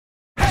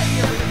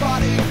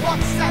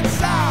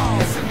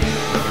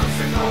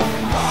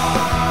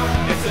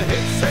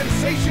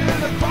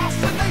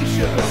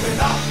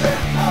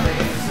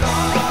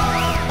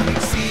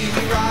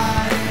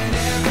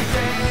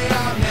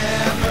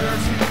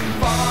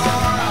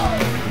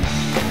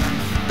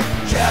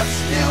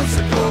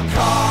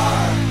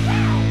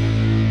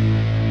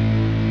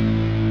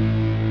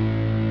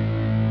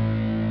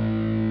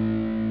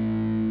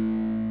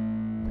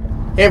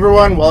Hey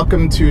everyone,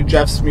 welcome to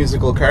Jeff's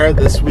Musical Car.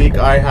 This week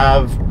I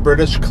have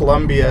British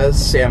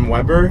Columbia's Sam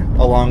Weber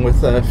along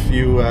with a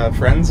few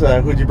friends.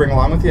 Who'd you bring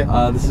along with you?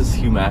 This is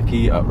Hugh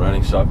Mackey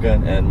running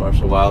shotgun and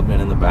Marshall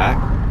Wildman in the back.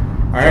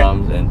 All right.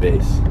 Drums and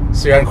bass.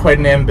 So you're on quite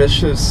an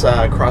ambitious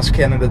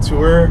cross-Canada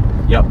tour.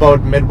 Yep.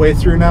 About midway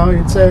through now,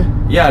 you'd say?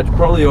 Yeah,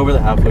 probably over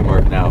the halfway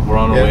mark now. We're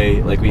on our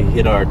way, like we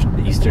hit our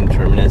eastern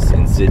terminus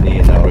in Sydney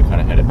and now we're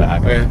kind of headed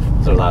back. Okay.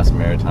 It's our last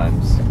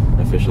Maritimes,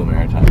 official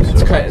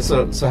Maritimes.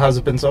 So how's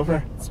it been so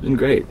far? It's been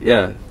great,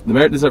 yeah.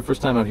 This is our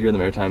first time out here in the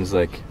Maritimes,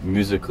 like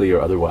musically or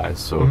otherwise,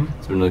 so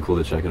it's been really cool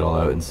to check it all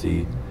out and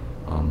see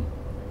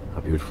how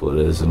beautiful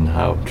it is and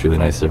how truly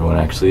nice everyone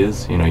actually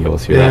is. You know, you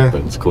always hear that,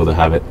 but it's cool to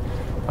have it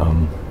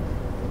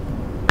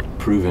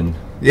proven.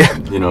 Yeah.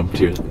 You know,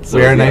 so,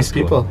 we are nice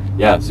people.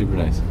 Yeah, super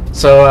nice.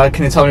 So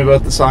can you tell me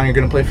about the song you're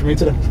going to play for me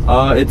today?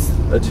 It's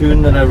a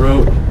tune that I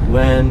wrote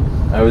when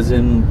I was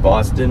in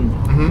Boston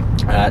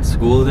at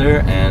school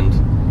there, and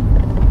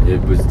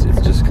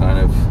it's just kind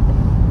of,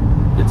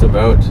 it's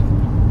about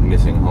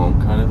missing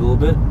home kind of a little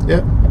bit.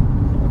 Yeah.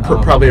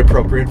 Probably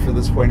appropriate for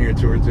this point of your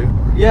tour too.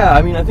 Yeah,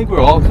 I mean, I think we're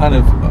all kind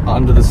of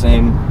under the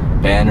same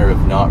banner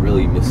of not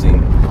really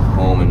missing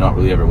home and not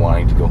really ever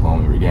wanting to go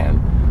home ever again.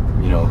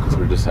 You know, because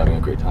we're just having a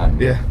great time.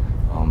 Yeah.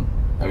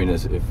 I mean,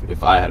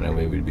 if I had no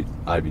way,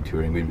 I'd be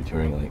touring. We'd be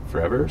touring like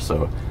forever.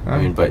 So I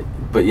mean,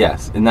 but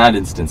yes, in that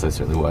instance, I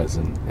certainly was,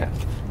 and yeah.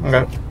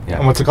 Okay. So, yeah.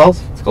 And what's it called?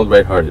 It's called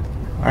Right Hearted.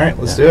 All right,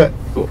 let's do it.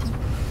 Cool.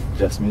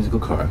 Jeff's Musical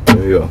Car. There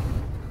we go.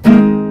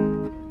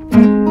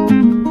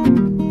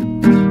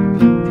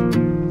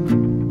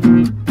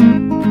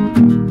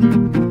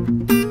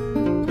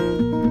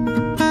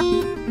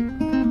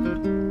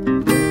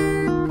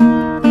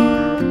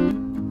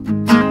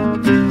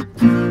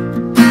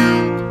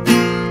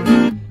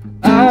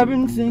 I've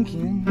been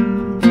thinking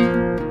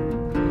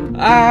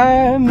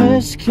I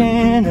miss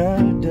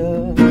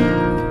Canada.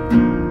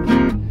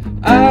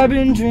 I've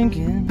been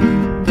drinking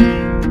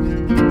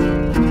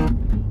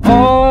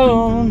all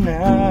alone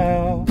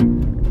now.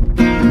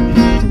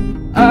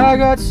 I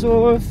got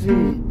sore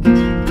feet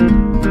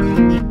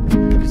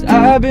 'cause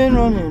I've been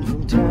running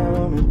from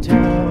town to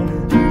town,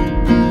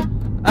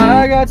 and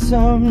I got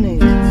some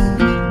needs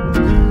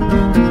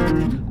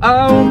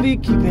I won't be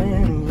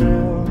keeping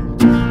around.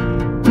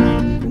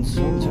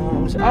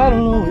 I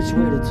don't know which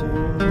way to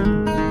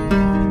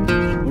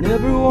turn when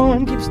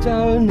everyone keeps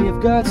telling me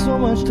I've got so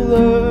much to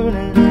learn,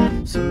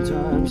 and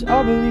sometimes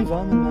I believe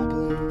I'm in my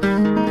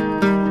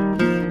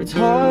place. It's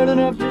hard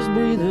enough just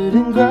breathing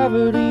in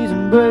gravity's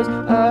embrace.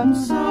 I'm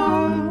so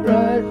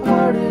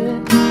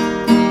right-hearted,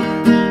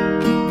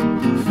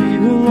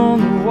 feeling on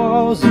the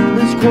walls in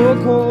this cold,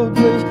 cold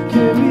place.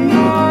 Carry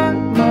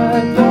on, my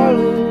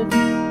darling,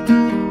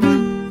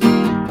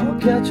 I'll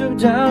catch up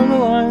down the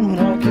line when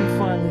I can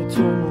finally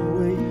turn my way.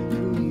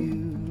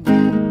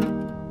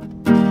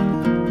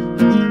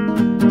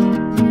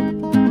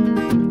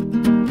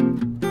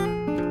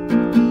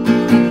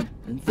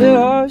 There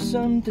are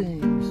some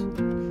things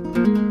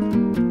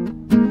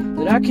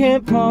that I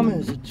can't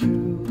promise are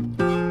true.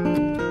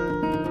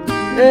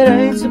 It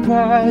ain't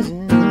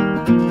surprising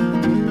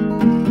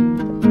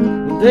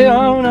when they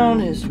aren't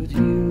honest with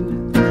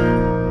you.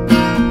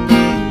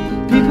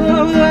 People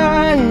are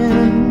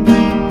lying,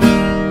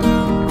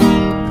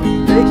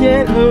 they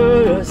can't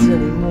hurt us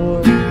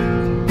anymore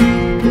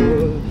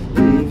or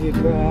leave you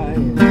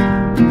crying.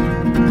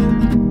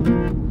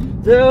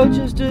 They'll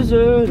just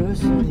desert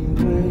us anyway.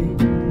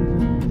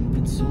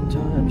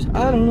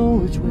 I don't know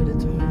which way to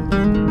turn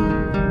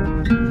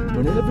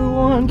when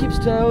everyone keeps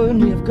telling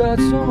me I've got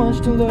so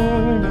much to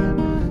learn,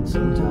 and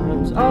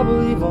sometimes I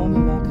believe I'm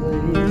in my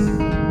place.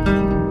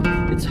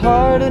 It's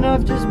hard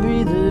enough just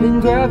breathing in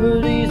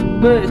gravity's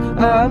embrace.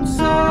 I'm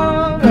so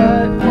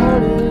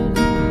right-hearted,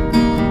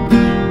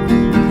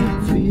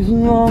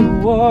 feeling on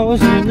the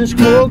walls in this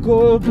cold,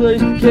 cold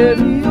place.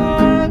 Carry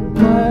on,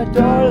 my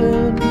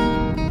darling,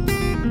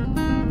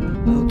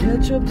 I'll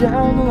catch up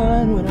down the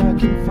line when I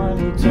can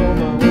finally tell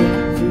my way.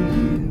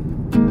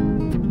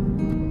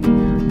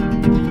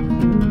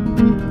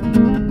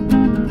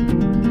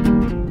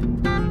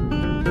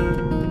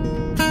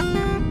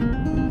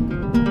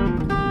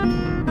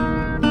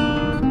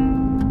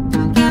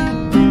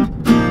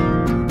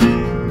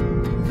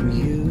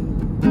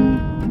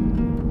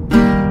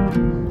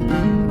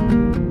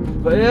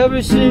 For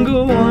every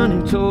single one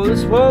who told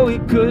us what we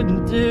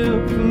couldn't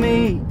do for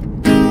me,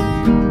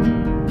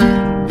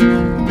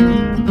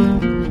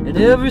 and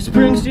every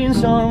Springsteen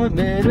song that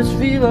made us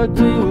feel like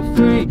we were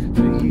free.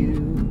 For you,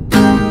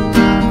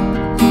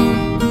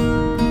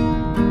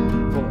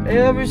 for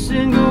every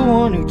single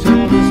one who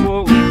told us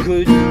what we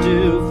couldn't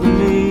do for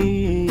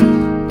me,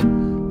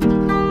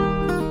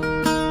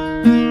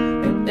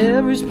 and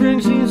every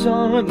Springsteen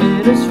song that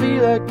made us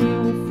feel like we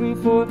were free.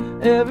 For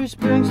every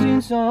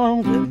Springsteen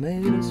song that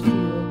made us feel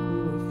like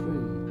we were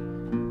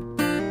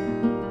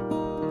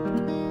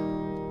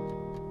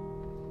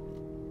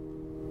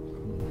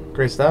free.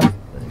 Great stuff.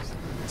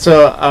 So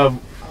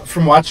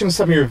from watching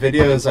some of your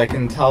videos, I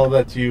can tell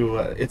that you.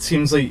 It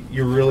seems like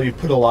you really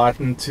put a lot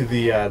into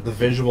the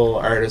visual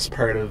artist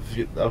part of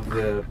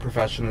the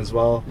profession as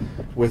well,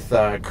 with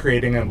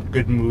creating a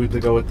good mood to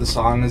go with the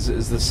song.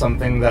 Is this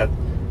something that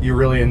you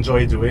really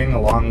enjoy doing,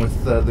 along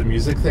with the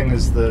music thing?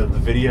 Is the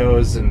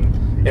videos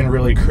and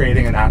really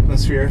creating an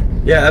atmosphere?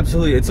 Yeah,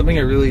 absolutely. It's something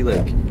I really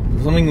like.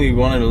 Something we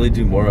want to really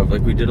do more of.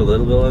 Like we did a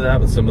little bit of that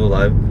with some of the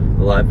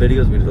live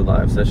videos. We did a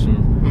live session,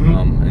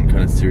 and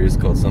kind of series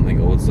called Something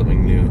Old,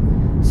 Something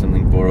New,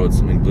 Something Borrowed,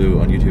 Something Blue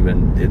on YouTube,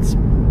 and it's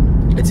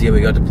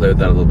we got to play with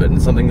that a little bit, and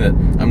it's something that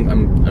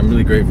I'm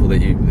really grateful that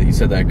you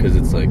said that, because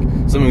it's like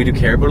something we do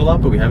care about a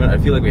lot, but we haven't. I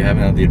feel like we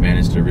haven't had the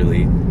advantage to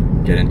really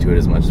get into it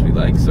as much as we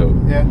like. So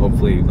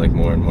hopefully, like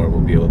more and more,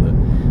 we'll be able to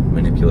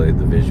manipulate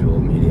the visual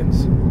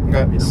mediums.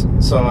 Okay.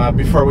 So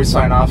before we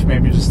sign off,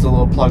 maybe just a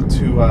little plug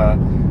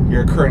to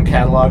your current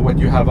catalog, what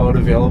you have out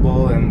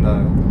available,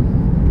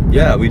 and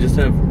yeah, we just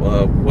have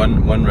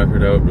one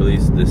record out,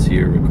 released this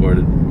year,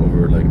 recorded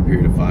over like a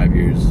period of 5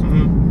 years.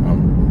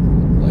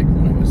 Like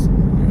when I was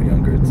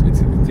younger. It's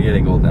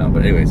getting old now,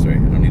 but anyway, sorry, I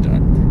don't need to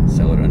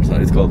sell it or unsell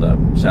it. It's called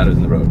Shadows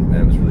in the Road, and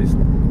it was released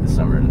this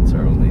summer, and it's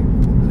our only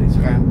release.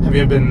 Okay. Have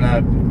you been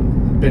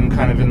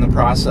kind of in the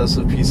process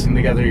of piecing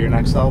together your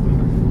next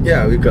album?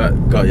 Yeah, we've got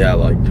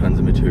like tons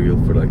of material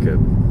for like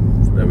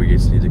that we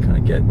just need to kind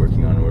of get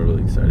working on, and we're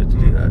really excited to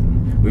do that.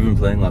 And we've been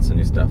playing lots of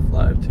new stuff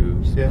live too.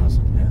 So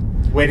awesome.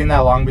 Waiting that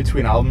long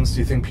between albums, do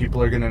you think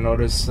people are going to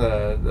notice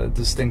a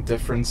distinct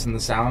difference in the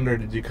sound, or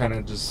did you kind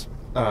of just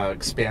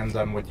expand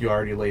on what you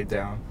already laid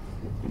down?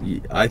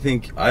 I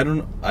think I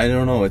don't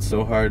know. It's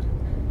so hard.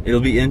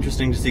 It'll be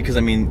interesting to see, because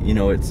I mean,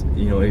 it's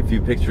if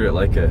you picture it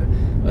like a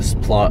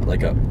plot,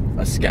 like a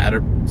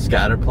scatter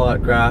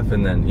plot graph,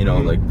 and then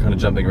like kind of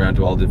jumping around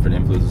to all different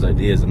influences,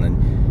 ideas, and then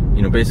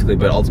basically,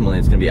 but ultimately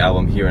it's gonna be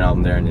album here and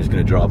album there, and you're just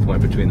gonna draw a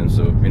point between them.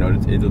 So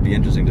it'll be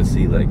interesting to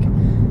see like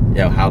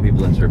how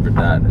people interpret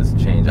that as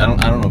change. I don't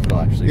know if it'll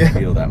actually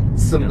feel that.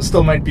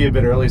 Still might be a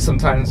bit early.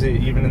 Sometimes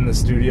even in the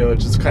studio, it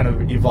just kind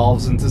of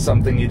evolves into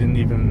something you didn't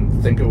even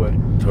think it would.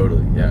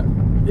 Totally. Yeah.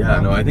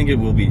 No, I think it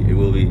will be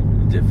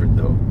different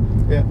though.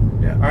 Yeah.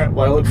 All right.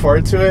 Well, I look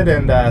forward to it,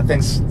 and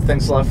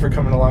thanks a lot for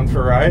coming along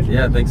for a ride.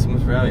 Yeah. Thanks so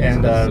much for having me.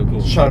 And so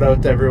cool. Shout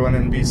out to everyone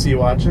in BC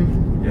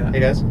watching. Yeah. Hey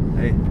guys.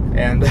 Hey.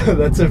 And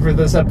that's it for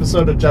this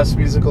episode of Jeff's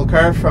Musical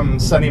Car from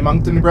sunny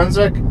Moncton, New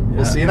Brunswick.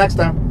 We'll see you next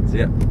time. See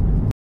ya.